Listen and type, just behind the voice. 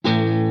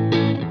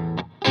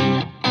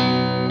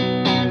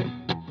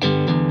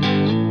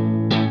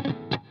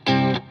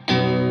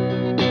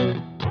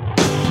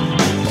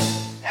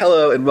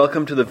Hello and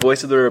welcome to the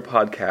Voice of the River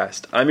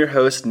podcast. I'm your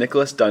host,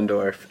 Nicholas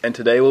Dundorf, and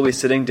today we'll be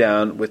sitting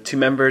down with two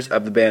members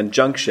of the band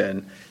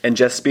Junction and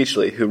Jess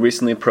Speechley, who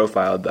recently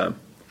profiled them.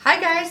 Hi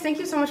guys, thank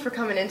you so much for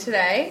coming in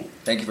today.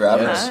 Thank you for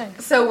having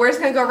us. So we're just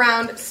going to go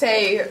around,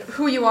 say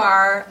who you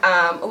are,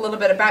 a little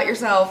bit about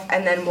yourself,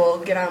 and then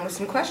we'll get on with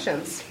some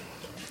questions.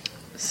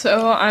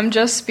 So I'm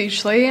Jess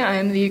Speechley.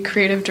 I'm the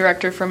creative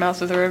director for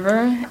Mouth of the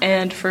River,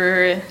 and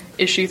for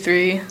issue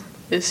 3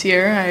 this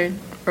year, I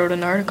wrote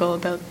an article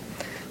about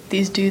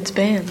these dudes'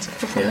 bands.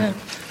 Yeah.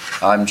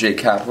 I'm Jake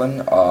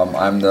Kaplan.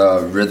 I'm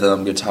the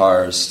rhythm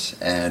guitarist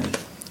and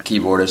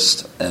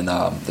keyboardist in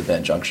the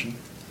band Junction.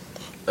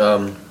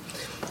 I'm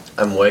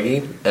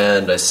Weggy,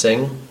 and I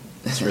sing.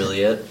 That's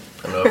really it.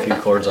 I know a few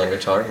chords on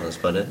guitar, and that's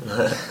about it.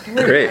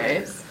 Great.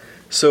 Nice.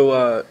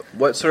 So,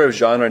 what sort of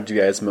genre do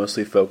you guys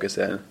mostly focus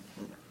in?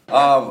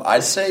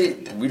 I'd say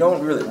we're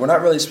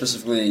not really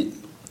specifically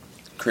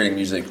creating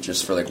music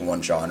just for like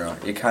one genre.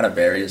 It kind of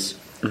varies,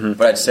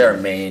 but I'd say our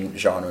main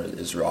genre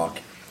is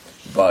rock.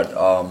 But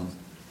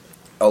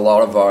a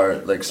lot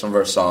of some of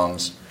our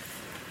songs,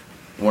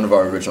 one of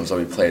our originals that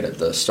we played at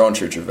the Stone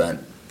Church event,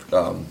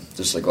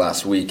 just like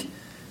last week,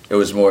 it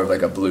was more of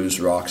like a blues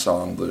rock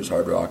song, blues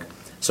hard rock.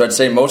 So I'd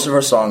say most of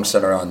our songs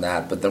center on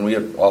that, but then we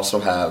also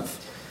have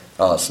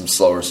some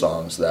slower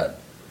songs that,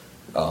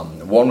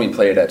 one we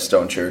played at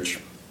Stone Church,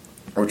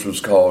 which was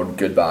called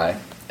Goodbye,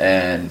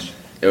 and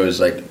it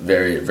was like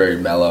very, very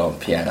mellow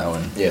piano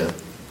and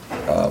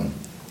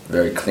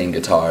very clean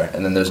guitar.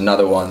 And then there's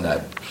another one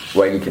that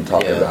Wayne can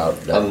talk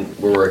about.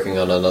 We're working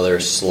on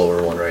another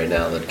slower one right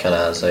now that kind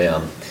of has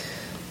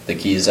the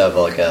keys have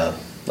like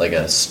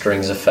a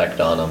strings effect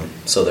on them,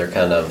 so they're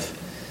kind of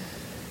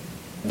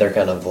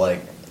like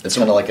it's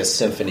kind of like a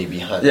symphony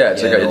behind. Yeah,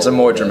 it's a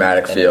more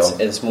dramatic feel.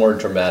 It's more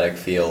dramatic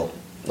feel,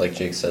 like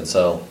Jake said.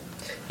 So,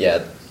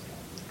 yeah.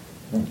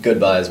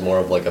 Goodbye is more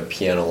of like a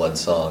piano-led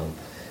song.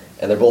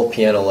 And they're both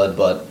piano-led,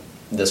 but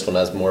this one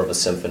has more of a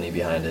symphony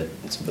behind it.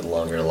 It's a bit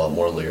longer, a lot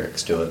more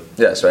lyrics to it.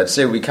 Yeah, so I'd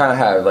say we kind of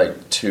have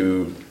like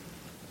two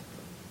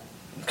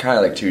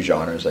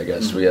genres, I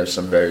guess. Mm-hmm. We have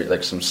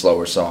some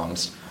slower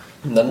songs.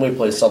 And then we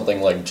play something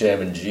like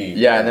Jam and G.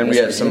 Yeah, and then we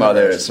have some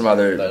other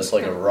that's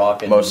like a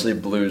rock and mostly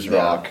blues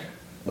rock,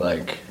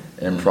 like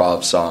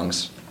improv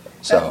songs.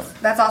 So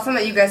that's awesome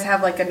that you guys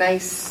have like a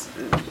nice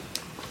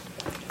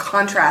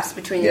contrast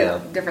between your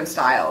different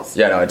styles.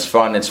 Yeah, no, it's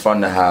fun. It's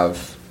fun to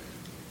have,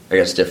 I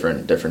guess,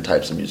 different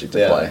types of music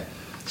to play.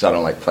 Because I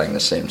don't like playing the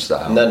same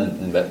style.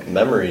 And then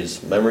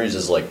Memories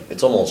is like,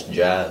 it's almost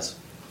jazz.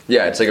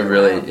 Yeah, it's like a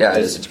really,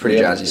 it's a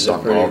pretty jazzy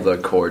song. All the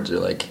chords are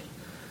like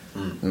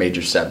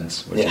major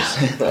sevenths, which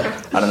is,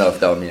 I don't know if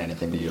that would mean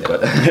anything to you,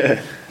 but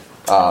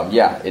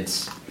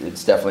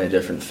it's definitely a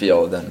different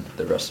feel than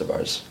the rest of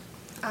ours.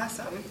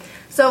 Awesome.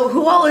 So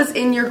who all is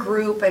in your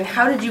group, and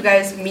how did you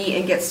guys meet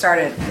and get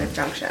started with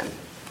Junction?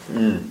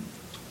 You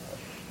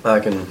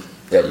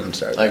can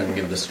start. I can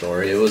give the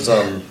story. It was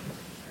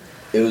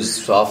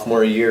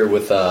sophomore year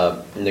with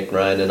Nick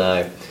Ryan and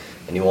I,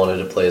 and he wanted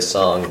to play a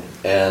song,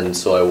 and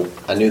so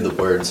I knew the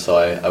words, so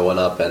I went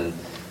up and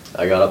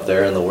I got up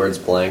there and the words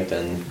blanked,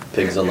 and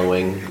Pigs on the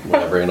Wing, we're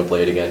never going to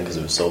play it again because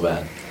it was so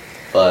bad.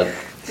 But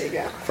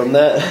from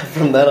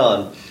that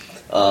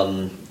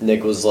on,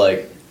 Nick was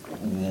like,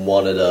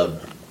 wanted a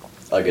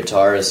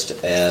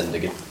guitarist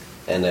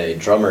and a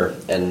drummer,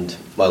 and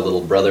my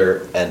little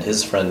brother and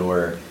his friend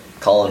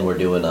Colin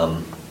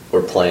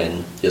were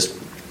playing just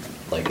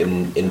like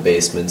in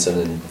basements and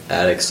in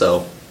attics,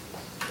 so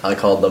I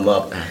called them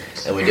up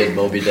and we did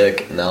Moby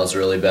Dick, and that was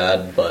really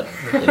bad, but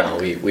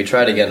we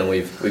tried again, and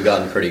we've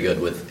gotten pretty good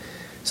with.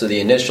 So the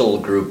initial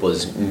group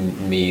was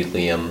me,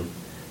 Liam,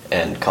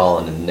 and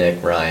Colin and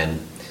Nick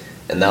Ryan.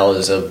 And that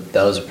was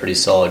a pretty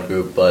solid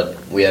group, but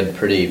we had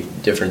pretty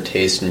different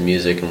taste in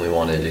music, and we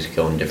wanted to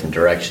go in different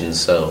directions.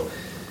 So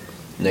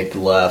Nick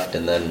left,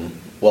 and then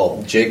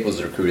Jake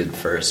was recruited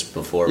first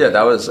before. Yeah,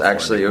 that was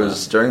actually, it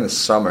was during the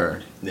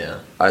summer. Yeah,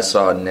 I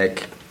saw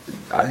Nick.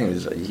 I think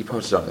he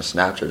posted on a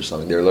Snapchat or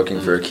something. They were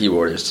looking for a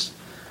keyboardist,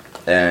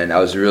 and I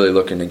was really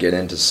looking to get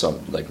into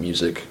some like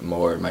music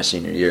more my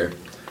senior year.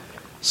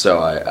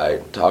 So I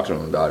talked to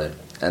him about it,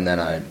 and then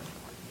I'm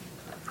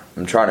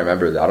trying to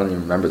remember. I don't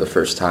even remember the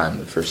first time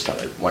I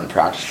went and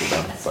practiced with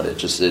them, but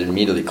it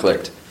immediately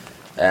clicked.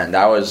 And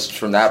that was,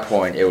 from that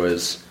point, it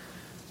was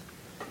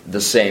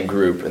the same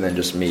group and then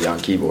just me on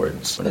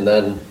keyboards. And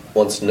then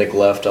once Nick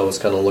left, I was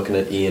kind of looking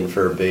at Ian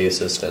for a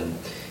bassist, and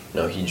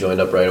he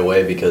joined up right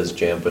away because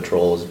Jam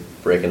Patrol was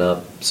breaking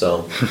up.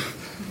 So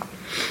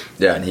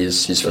yeah, and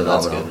he's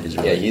phenomenal. He's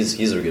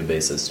a good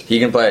bassist. He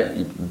can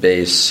play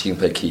bass. He can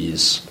play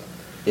keys.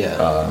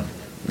 Yeah,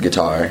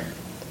 guitar.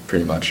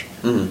 Pretty much.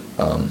 And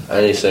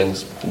he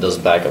sings, does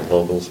backup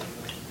vocals.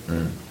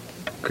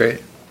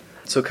 Great.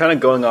 So kind of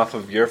going off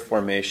of your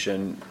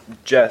formation,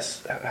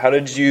 Jess, how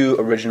did you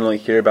originally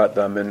hear about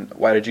them, and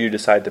why did you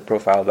decide to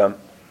profile them?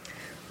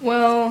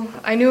 Well,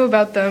 I knew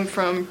about them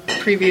from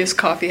previous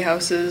coffee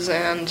houses,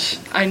 and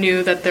I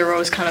knew that they were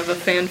always kind of a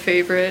fan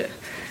favorite.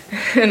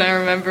 And I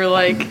remember,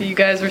 like, you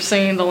guys were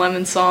singing the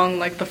Lemon song,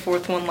 like, the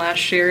 4th one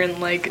last year, and,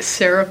 like,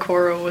 Sarah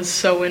Cora was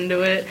so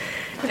into it.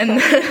 And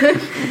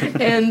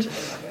then,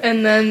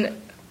 and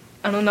then,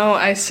 I don't know,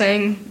 I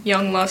sang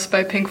Young Lust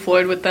by Pink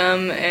Floyd with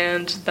them,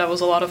 and that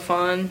was a lot of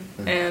fun.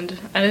 And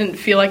I didn't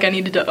feel like I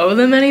needed to owe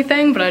them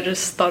anything, but I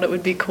just thought it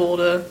would be cool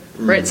to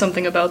write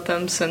something about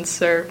them since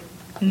they're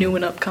new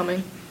and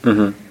upcoming.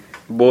 What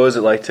was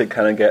it like to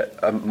kind of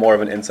get more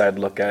of an inside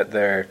look at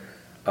their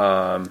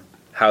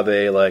how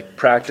they like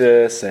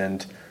practice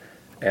and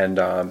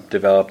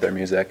develop their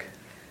music?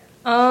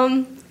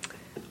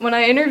 When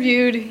I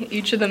interviewed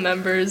each of the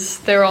members,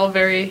 they're all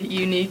very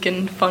unique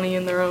and funny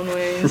in their own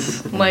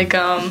ways. Like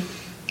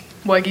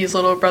Weggy's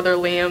little brother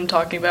Liam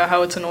talking about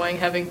how it's annoying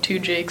having 2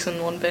 Jakes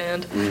in one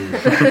band.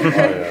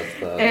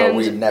 But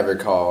we never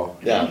call.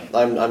 Yeah,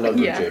 I'm never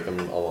Jake.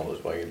 I'm always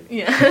Weggy.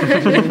 Yeah.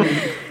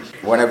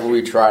 Whenever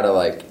we try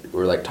to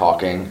we're like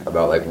talking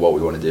about like what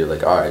we want to do.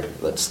 Like, all right,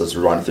 let's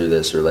run through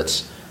this, or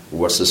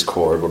what's this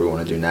chord? What do we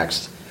want to do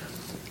next?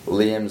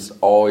 Liam's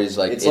always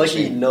like it's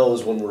itching. like he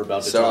knows when we're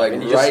about to talk, like,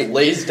 and he just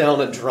lays down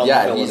a drum fill.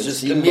 Yeah, he's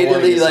just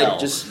immediately like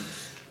just.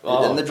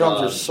 Oh, and the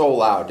drums are so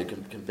loud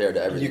compared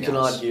to everything. You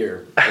cannot else.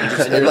 hear.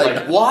 And you're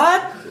like,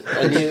 what?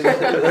 And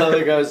the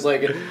other guy's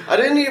like, I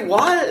didn't eat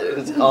what?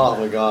 Oh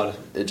my god!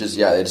 It just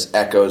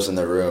echoes in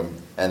the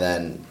room, and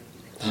then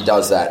he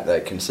does that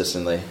like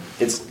consistently.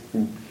 It's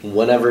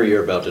whenever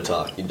you're about to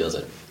talk, he does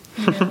it.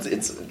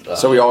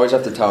 So we always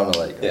have to tell him to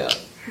like. Yeah.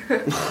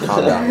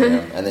 Calm down,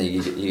 and then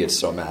he gets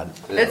so mad.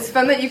 Yeah. It's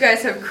fun that you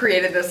guys have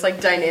created this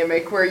like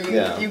dynamic where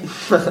you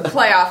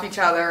play off each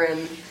other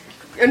and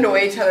annoy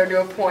each other to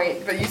a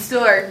point, but you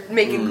still are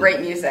making great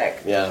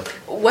music. Yeah.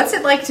 What's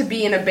it like to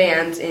be in a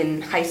band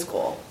in high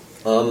school?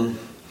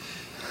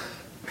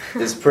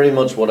 It's pretty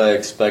much what I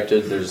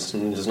expected. There's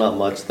not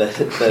much that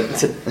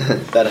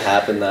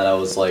happened that I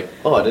was like,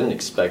 oh, I didn't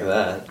expect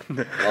that.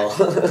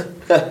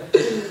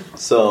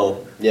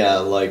 So yeah,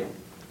 like.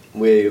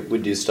 We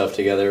do stuff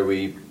together.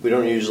 We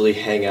don't usually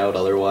hang out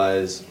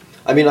otherwise.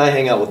 I mean, I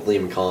hang out with Liam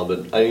and Colin, but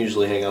I don't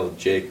usually hang out with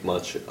Jake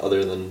much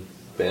other than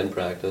band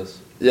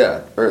practice.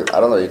 Yeah, or I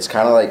don't know. It's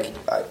kind of like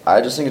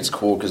I just think it's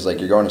cool because like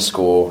you're going to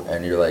school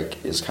and you're like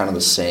it's kind of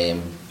the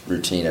same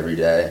routine every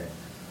day.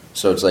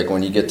 So it's like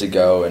when you get to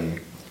go and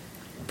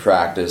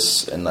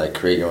practice and like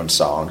create your own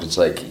songs, it's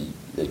like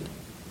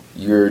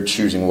you're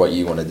choosing what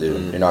you want to do.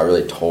 You're not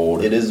really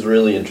told. It is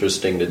really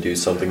interesting to do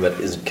something that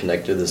isn't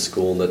connected to the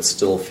school that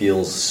still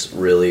feels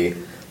really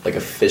like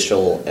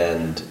official,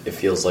 and it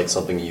feels like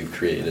something you've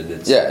created.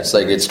 It's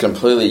like it's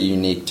completely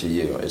unique to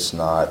you. It's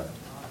not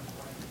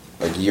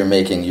like you're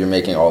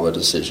making all the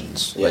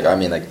decisions. Yeah. Like I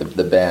mean, like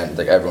the band,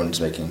 like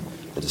everyone's making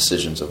the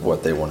decisions of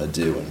what they want to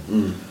do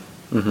and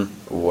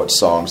what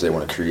songs they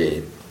want to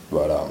create.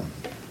 But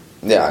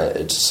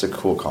it's just a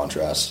cool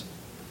contrast.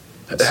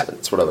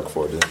 That's what I look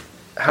forward to.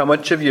 How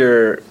much of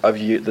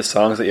the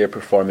songs that you're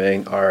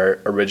performing are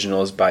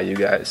originals by you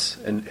guys,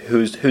 and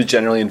who's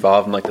generally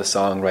involved in like the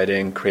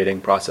songwriting,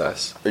 creating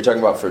process? Are you talking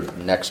about for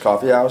Next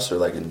Coffee House or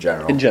like in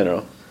general? In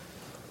general.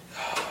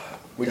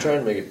 We try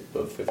and make it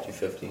about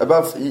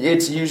 50-50.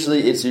 It's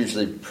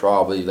usually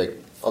probably like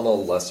on the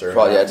lesser.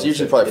 Probably it's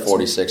usually probably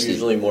 40-60.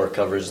 Usually more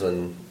covers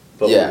than.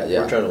 But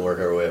we're trying to work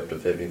our way up to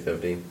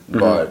 50-50.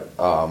 But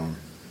I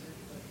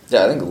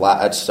think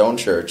at Stone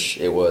Church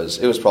it was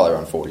probably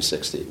around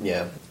 40-60.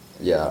 Yeah.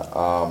 Yeah,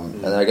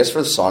 and I guess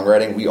for the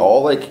songwriting, we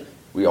all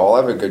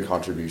have a good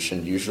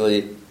contribution.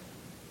 Usually,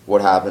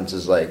 what happens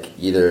is like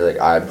either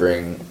like I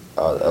bring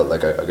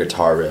a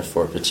guitar riff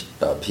or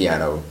a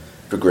piano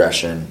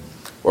progression,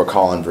 or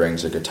Colin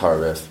brings a guitar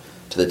riff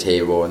to the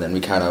table, and then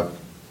we kind of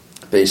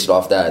base it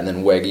off that. And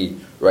then Weggy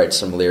writes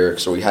some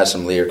lyrics, or we had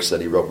some lyrics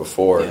that he wrote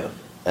before,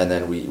 and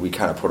then we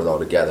kind of put it all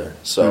together.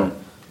 So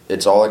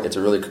it's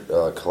a really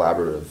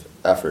collaborative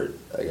effort,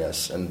 I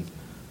guess, and.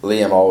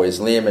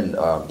 Liam and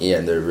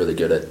Ian, they're really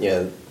good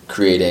at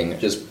creating...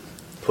 Just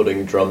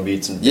putting drum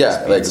beats and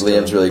beats like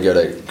Liam's really good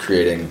at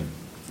creating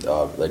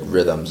like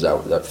rhythms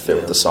that fit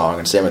with the song,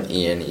 and same with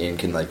Ian. Ian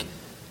can like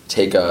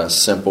take a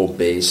simple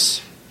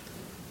bass,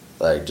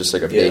 like just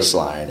like a bass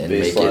line and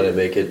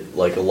make it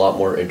like a lot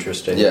more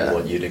interesting than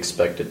what you'd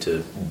expect it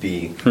to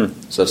be.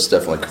 So it's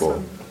definitely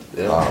cool.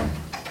 Yeah.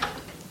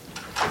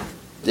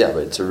 But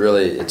it's a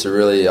really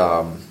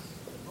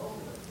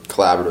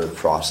collaborative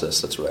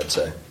process. That's what I'd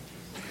say.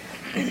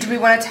 Do we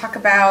want to talk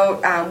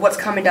about what's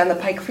coming down the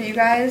pike for you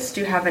guys?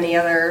 Do you have any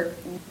other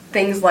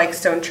things like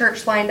Stone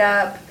Church lined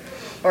up,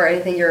 or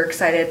anything you're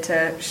excited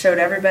to show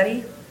to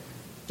everybody?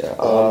 Yeah,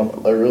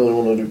 I really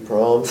want to do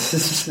prom.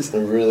 I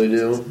really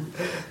do.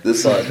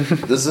 This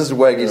is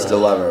Weggy's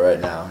dilemma right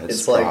now.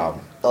 It's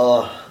prom.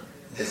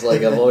 It's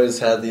like I've always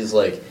had these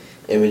like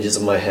images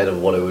in my head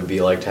of what it would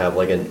be like to have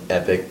like an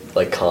epic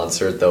like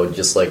concert that would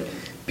just like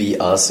be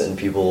us and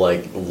people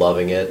like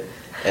loving it.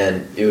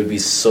 And it would be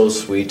so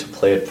sweet to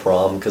play at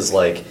prom because,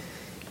 like,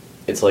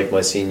 it's like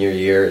my senior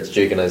year. It's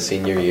Jake and I's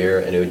senior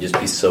year, and it would just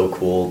be so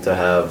cool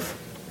to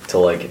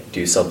like,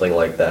 do something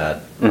like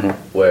that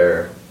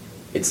where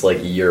it's like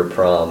your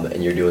prom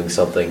and you're doing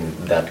something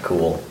that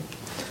cool.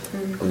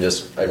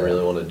 I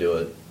really want to do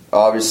it.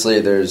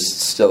 Obviously, there's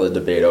still a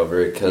debate over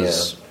it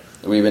because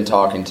we've been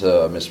talking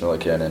to Miss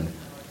Milliken, and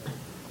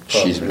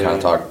she's been kind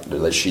of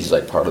talking. Like, she's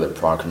like part of the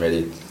prom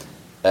committee,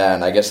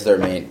 and I guess their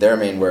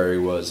main worry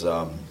was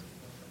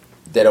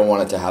they don't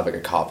want it to have like a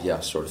coffee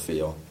house sort of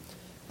feel.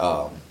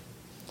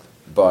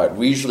 But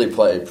we usually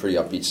play pretty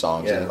upbeat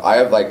songs, and I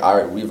have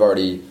we've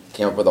already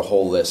came up with a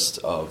whole list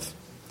of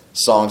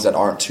songs that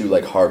aren't too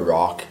like hard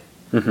rock,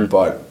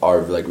 but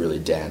are like really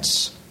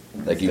dance.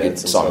 Like you get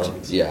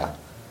songs. Yeah.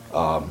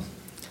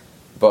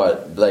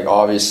 But like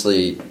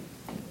obviously,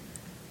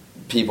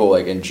 people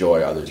like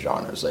enjoy other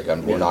genres. Like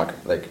we're not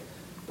like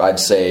I'd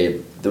say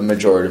the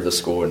majority of the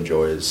school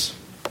enjoys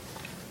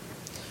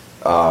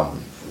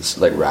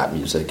like rap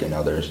music and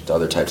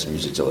other types of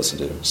music to listen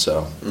to.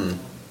 So,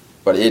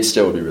 but it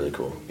still would be really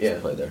cool to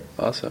play there.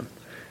 Awesome.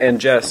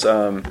 And Jess,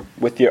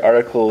 with your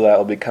article that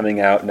will be coming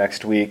out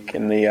next week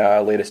in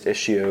the latest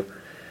issue,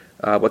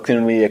 what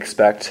can we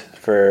expect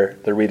for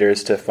the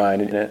readers to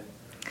find in it?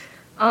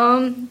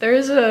 There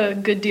is a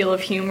good deal of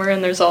humor,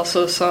 and there's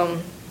also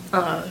some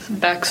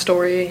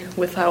backstory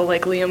with how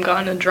like Liam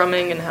got into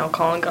drumming and how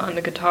Colin got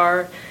into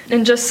guitar,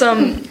 and just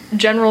some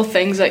general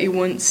things that you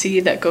wouldn't see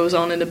that goes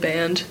on in a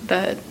band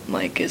that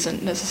like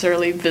isn't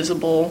necessarily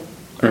visible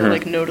or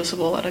like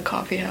noticeable at a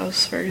coffee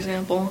house, for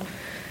example.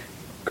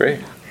 Great.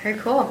 Very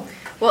cool.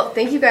 Well,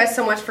 thank you guys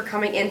so much for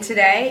coming in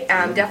today.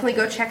 Definitely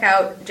go check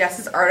out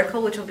Jess's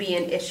article, which will be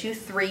in issue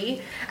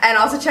 3. And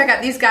also check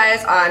out these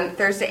guys on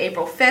Thursday,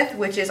 April 5th,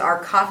 which is our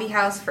coffee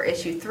house for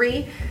issue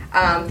 3.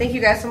 Thank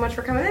you guys so much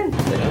for coming in.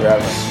 Thank you for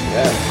having us.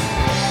 Yeah.